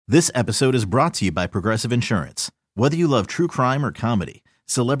This episode is brought to you by Progressive Insurance. Whether you love true crime or comedy,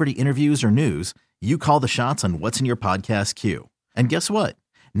 celebrity interviews or news, you call the shots on what's in your podcast queue. And guess what?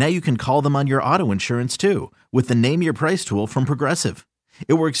 Now you can call them on your auto insurance too with the Name Your Price tool from Progressive.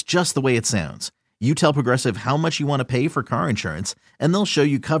 It works just the way it sounds. You tell Progressive how much you want to pay for car insurance, and they'll show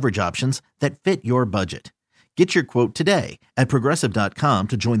you coverage options that fit your budget. Get your quote today at Progressive.com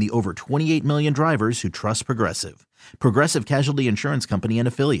to join the over 28 million drivers who trust Progressive. Progressive Casualty Insurance Company and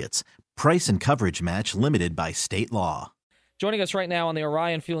Affiliates. Price and coverage match limited by state law. Joining us right now on the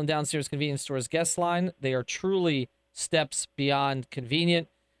Orion Fuel and Downstairs Convenience Stores guest line, they are truly steps beyond convenient.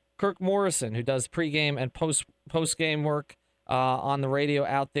 Kirk Morrison, who does pregame and post-game work on the radio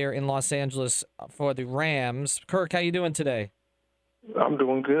out there in Los Angeles for the Rams. Kirk, how you doing today? I'm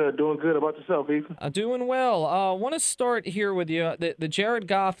doing good. Doing good. About yourself, Ethan? Doing well. I want to start here with you. The Jared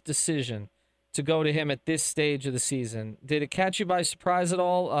Goff decision to go to him at this stage of the season, did it catch you by surprise at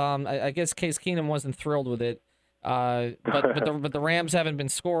all? I guess Case Keenum wasn't thrilled with it, but the Rams haven't been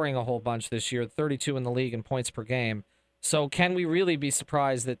scoring a whole bunch this year, 32 in the league in points per game. So can we really be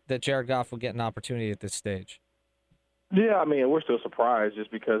surprised that Jared Goff will get an opportunity at this stage? Yeah, I mean, we're still surprised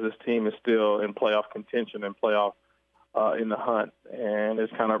just because this team is still in playoff contention and playoff in the hunt, and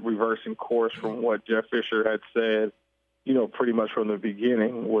it's kind of reversing course from what Jeff Fisher had said, pretty much from the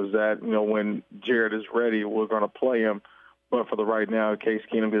beginning, was that, when Jared is ready, we're going to play him. But for the right now, Case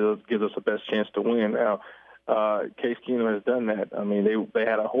Keenum gives us the best chance to win. Now, Case Keenum has done that. I mean, they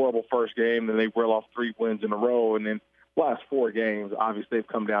had a horrible first game, then they reel off 3 wins in a row, and then last 4 games, obviously they've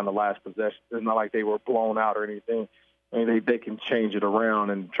come down to last possession. It's not like they were blown out or anything. I mean, they can change it around,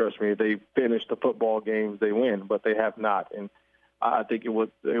 and trust me, if they finish the football games, they win, but they have not. And I think it was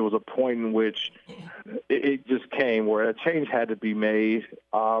a point in which it just came where a change had to be made.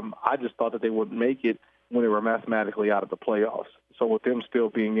 I just thought that they would make it when they were mathematically out of the playoffs. So with them still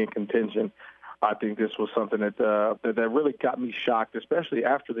being in contention, I think this was something that really got me shocked, especially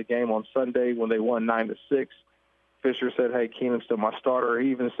after the game on Sunday when they won 9-6. Fisher said, "Hey, Keenum's still my starter."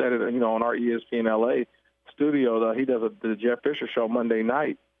 He even said it, on our ESPN LA studio. Though he does the Jeff Fisher show Monday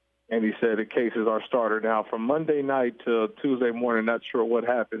night, and he said Case is our starter. Now, from Monday night to Tuesday morning, not sure what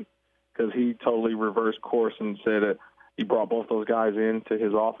happened because he totally reversed course and said that he brought both those guys into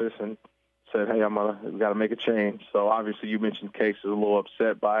his office and said, "Hey, we got to make a change." So obviously, you mentioned Case is a little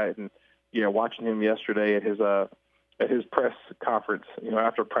upset by it, and watching him yesterday at his press conference,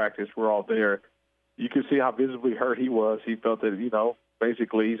 after practice, we're all there. You could see how visibly hurt he was. He felt that,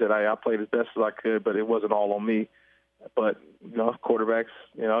 basically he said, I played as best as I could, but it wasn't all on me. But, quarterbacks,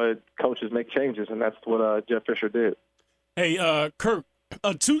 coaches make changes, and that's what Jeff Fisher did. Hey, Kirk,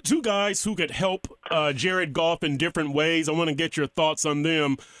 two guys who could help Jared Goff in different ways. I want to get your thoughts on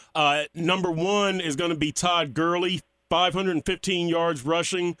them. Number one is going to be Todd Gurley, 515 yards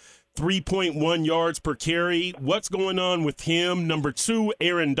rushing, 3.1 yards per carry. What's going on with him? Number two,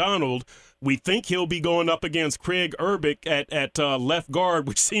 Aaron Donald. We think he'll be going up against Craig Urbick at left guard,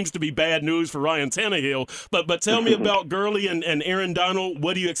 which seems to be bad news for Ryan Tannehill. But tell me about Gurley and Aaron Donald.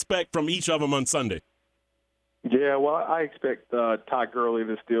 What do you expect from each of them on Sunday? Yeah, well, I expect Todd Gurley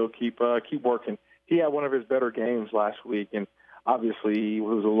to still keep working. He had one of his better games last week, and obviously he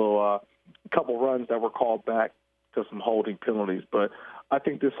was a couple runs that were called back to some holding penalties. But I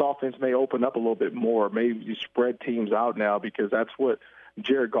think this offense may open up a little bit more. Maybe you spread teams out now because that's what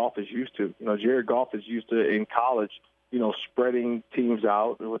Jared Goff is used to. Jared Goff is used to in college, spreading teams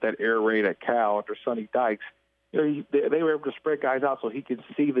out with that air raid at Cal under Sonny Dykes. They were able to spread guys out so he can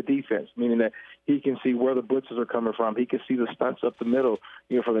see the defense, meaning that he can see where the blitzes are coming from. He can see the stunts up the middle,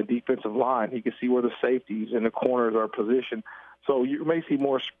 from the defensive line. He can see where the safeties and the corners are positioned. So you may see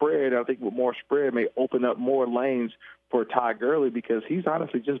more spread. I think with more spread may open up more lanes for Todd Gurley because he's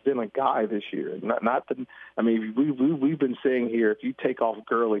honestly just been a guy this year. We've been saying here, if you take off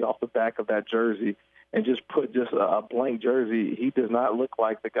Gurley off the back of that jersey and just put just a blank jersey, he does not look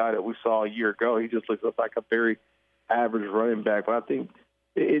like the guy that we saw a year ago. He just looks like a very average running back. But I think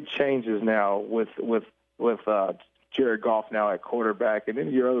it changes now with Jared Goff now at quarterback. And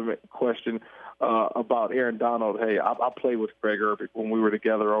then your other question about Aaron Donald, hey, I played with Craig Urbick when we were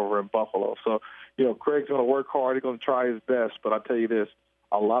together over in Buffalo. So, Craig's going to work hard. He's going to try his best. But I'll tell you this,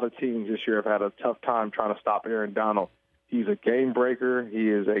 a lot of teams this year have had a tough time trying to stop Aaron Donald. He's a game breaker. He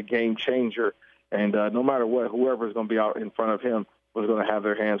is a game changer. And no matter what, whoever's going to be out in front of him was going to have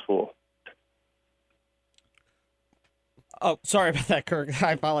their hands full. Oh, sorry about that, Kirk.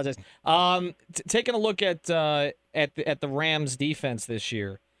 I apologize. Taking a look at the Rams' defense this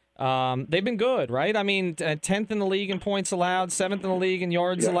year, they've been good, right? I mean, 10th in the league in points allowed, 7th in the league in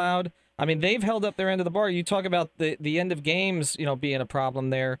yards allowed. I mean, they've held up their end of the bar. You talk about the end of games, being a problem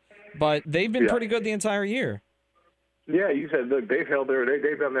there, but they've been pretty good the entire year. Yeah, you said, look, they've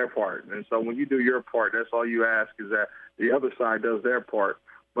done their part. And so when you do your part, that's all you ask is that the other side does their part.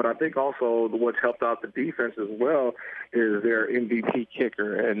 But I think also what's helped out the defense as well is their MVP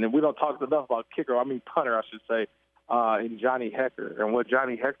kicker. And we don't talk enough about kicker, punter, I should say, in Johnny Hecker. And what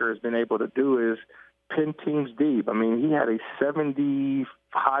Johnny Hecker has been able to do is pin teams deep. I mean, he had a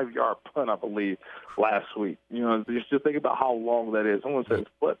 75-yard punt, I believe, last week. Just think about how long that is. Someone said,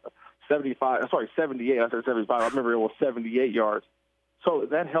 what? 78. I said 75. I remember it was 78 yards. So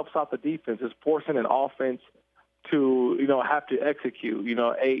that helps out the defense. It's forcing an offense to, have to execute,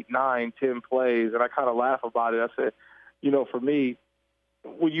 8, 9, 10 plays. And I kind of laugh about it. I said, for me,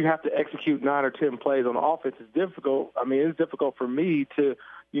 when you have to execute 9 or 10 plays on offense, it's difficult. I mean, it's difficult for me to,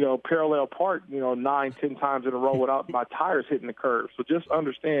 parallel park, 9, 10 times in a row without my tires hitting the curb. So just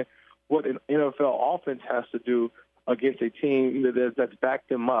understand what an NFL offense has to do against a team that's backed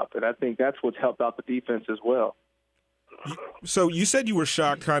them up. And I think that's what's helped out the defense as well. So you said you were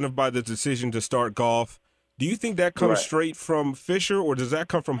shocked kind of by the decision to start Goff. Do you think that comes straight from Fisher, or does that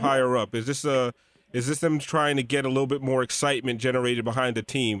come from higher up? Is this them trying to get a little bit more excitement generated behind the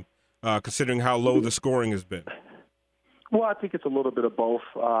team, considering how low the scoring has been? Well, I think it's a little bit of both.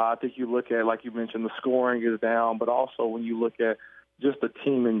 I think you look at, like you mentioned, the scoring is down, but also when you look at just the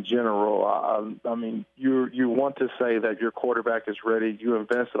team in general, I mean, you want to say that your quarterback is ready. You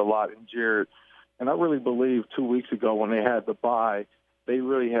invested a lot in Jared. And I really believe 2 weeks ago when they had the bye, they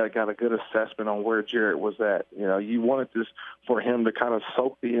really had got a good assessment on where Jared was at. You wanted this for him to kind of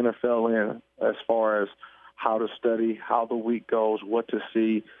soak the NFL in as far as how to study, how the week goes, what to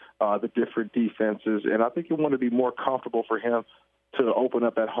see, the different defenses. And I think you want to be more comfortable for him to open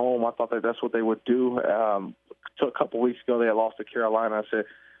up at home. I thought that that's what they would do. So a couple weeks ago, they had lost to Carolina. I said,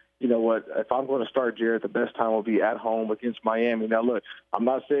 you know what, if I'm going to start Jared, the best time will be at home against Miami. Now, look, I'm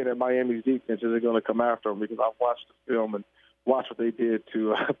not saying that Miami's defense isn't going to come after them because I've watched the film and watched what they did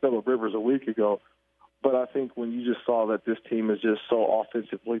to Phillip Rivers a week ago. But I think when you just saw that this team is just so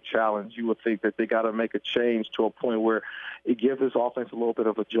offensively challenged, you would think that they got to make a change to a point where it gives this offense a little bit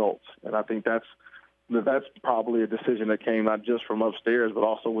of a jolt. And I think that's probably a decision that came not just from upstairs, but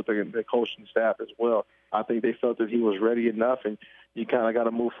also with the coaching staff as well. I think they felt that he was ready enough, and you kind of got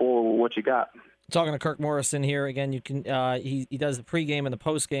to move forward with what you got. Talking to Kirk Morrison here again. You can he does the pregame and the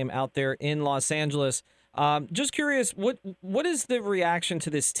postgame out there in Los Angeles. Just curious, what has the reaction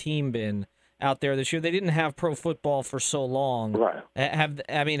to this team been out there this year? They didn't have pro football for so long. Right.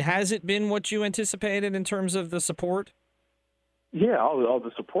 Has it been what you anticipated in terms of the support? Yeah, all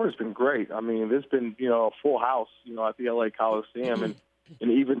the support has been great. I mean, there's been, a full house, at the LA Coliseum, and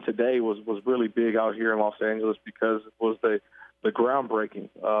even today was really big out here in Los Angeles because it was the groundbreaking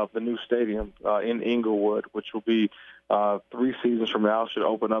of the new stadium in Inglewood, which will be 3 seasons from now, should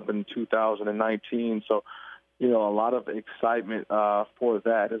open up in 2019. So, a lot of excitement for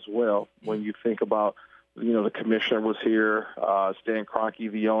that as well. When you think about, the commissioner was here, Stan Kroenke,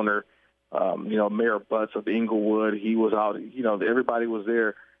 the owner, Mayor Butts of Inglewood, he was out, everybody was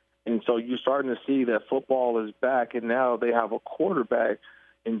there. And so you're starting to see that football is back, and now they have a quarterback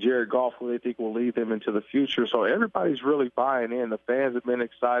in Jared Goff who they think will lead them into the future. So everybody's really buying in. The fans have been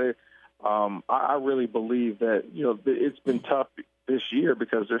excited. I really believe that, it's been tough this year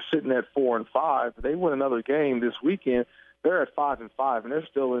because they're sitting at 4-5. They win another game this weekend. They're at 5-5, and they're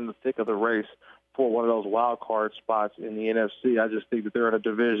still in the thick of the race for one of those wild card spots in the NFC. I just think that they're in a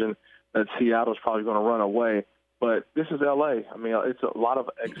division that Seattle's probably going to run away. But this is L.A. I mean, it's a lot of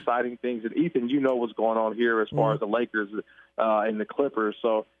exciting things. And, Ethan, what's going on here as far as the Lakers and the Clippers.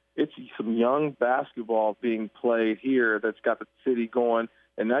 So it's some young basketball being played here that's got the city going.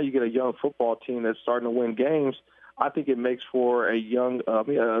 And now you get a young football team that's starting to win games. I think it makes for a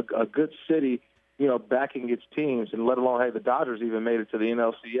good city, backing its teams. And let alone, hey, the Dodgers even made it to the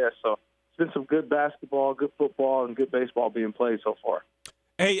NLCS. So it's been some good basketball, good football, and good baseball being played so far.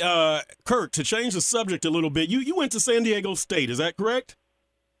 Hey, Kirk, to change the subject a little bit, you went to San Diego State, is that correct?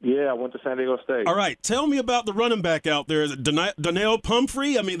 Yeah, I went to San Diego State. All right, tell me about the running back out there. Is it Donnell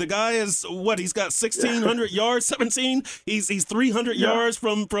Pumphrey? I mean, the guy is, he's got 1,600 yards, 17. He's 300 yards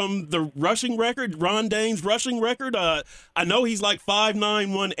from the rushing record, Ron Dayne's rushing record. I know he's like 5'9",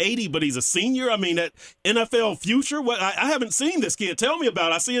 180, but he's a senior. I mean, that NFL future, I haven't seen this kid. Tell me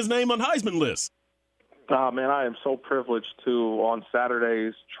about it. I see his name on Heisman list. Man, I am so privileged to, on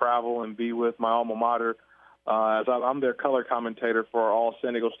Saturdays, travel and be with my alma mater. As I'm their color commentator for all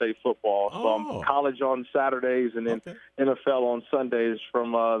San Diego State football. So I'm college on Saturdays and then NFL on Sundays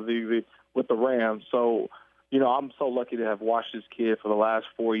from with the Rams. So I'm so lucky to have watched this kid for the last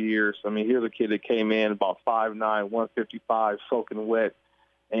 4 years. I mean, here's a kid that came in about 5'9", 155, soaking wet,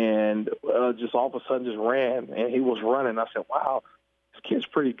 and just all of a sudden just ran, and he was running. I said, wow, this kid's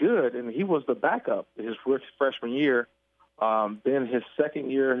pretty good. And he was the backup his freshman year. Then his second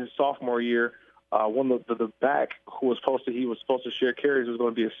year, his sophomore year, one of the back who was supposed to share carries was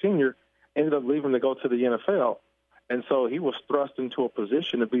going to be a senior, ended up leaving to go to the NFL. And so he was thrust into a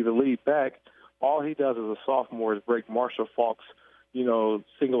position to be the lead back. All he does as a sophomore is break Marshall Faulk's,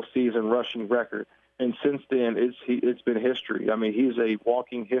 single-season rushing record. And since then, it's been history. I mean, he's a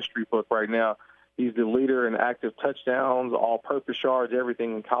walking history book right now. He's the leader in active touchdowns, all-purpose yards,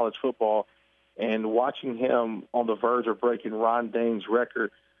 everything in college football. And watching him on the verge of breaking Ron Dayne's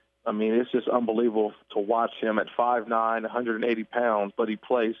record, I mean, it's just unbelievable to watch him at 5'9", 180 pounds, but he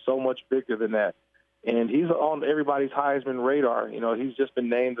plays so much bigger than that. And he's on everybody's Heisman radar. He's just been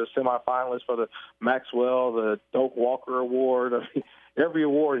named a semifinalist for the Maxwell, the Doak Walker Award. I mean, every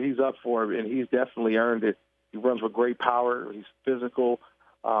award he's up for, and he's definitely earned it. He runs with great power. He's physical.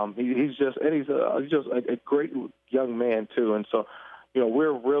 He's just a great young man too. And so,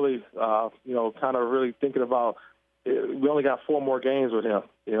 we're really, kind of really thinking about. We only got 4 more games with him.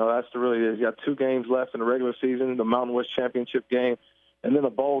 That's he's got 2 games left in the regular season, the Mountain West Championship game, and then a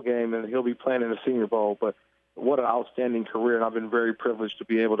bowl game, and he'll be playing in the Senior Bowl. But what an outstanding career, and I've been very privileged to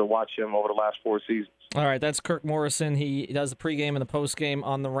be able to watch him over the last 4 seasons. All right, that's Kirk Morrison. He does the pregame and the postgame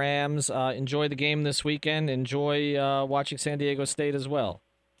on the Rams. Enjoy the game this weekend. Enjoy watching San Diego State as well.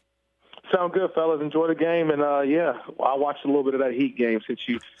 Sound good, fellas. Enjoy the game, and I watched a little bit of that Heat game since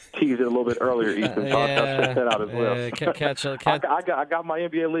you teased it a little bit earlier, Ethan. So I'll check that out as well. I got my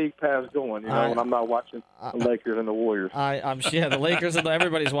NBA League pass going. When I'm not watching the Lakers and the Warriors. The Lakers and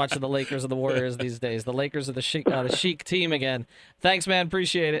everybody's watching the Lakers and the Warriors these days. The Lakers are the chic team again. Thanks, man.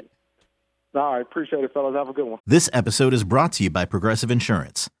 Appreciate it. All right, appreciate it, fellas. Have a good one. This episode is brought to you by Progressive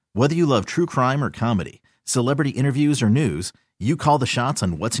Insurance. Whether you love true crime or comedy, celebrity interviews or news, you call the shots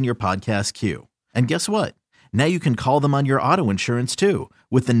on what's in your podcast queue. And guess what? Now you can call them on your auto insurance too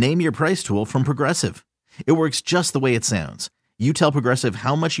with the Name Your Price tool from Progressive. It works just the way it sounds. You tell Progressive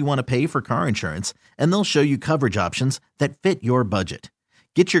how much you want to pay for car insurance, and they'll show you coverage options that fit your budget.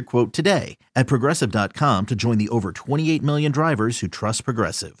 Get your quote today at Progressive.com to join the over 28 million drivers who trust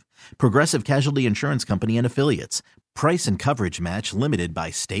Progressive. Progressive Casualty Insurance Company and Affiliates. Price and coverage match limited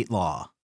by state law.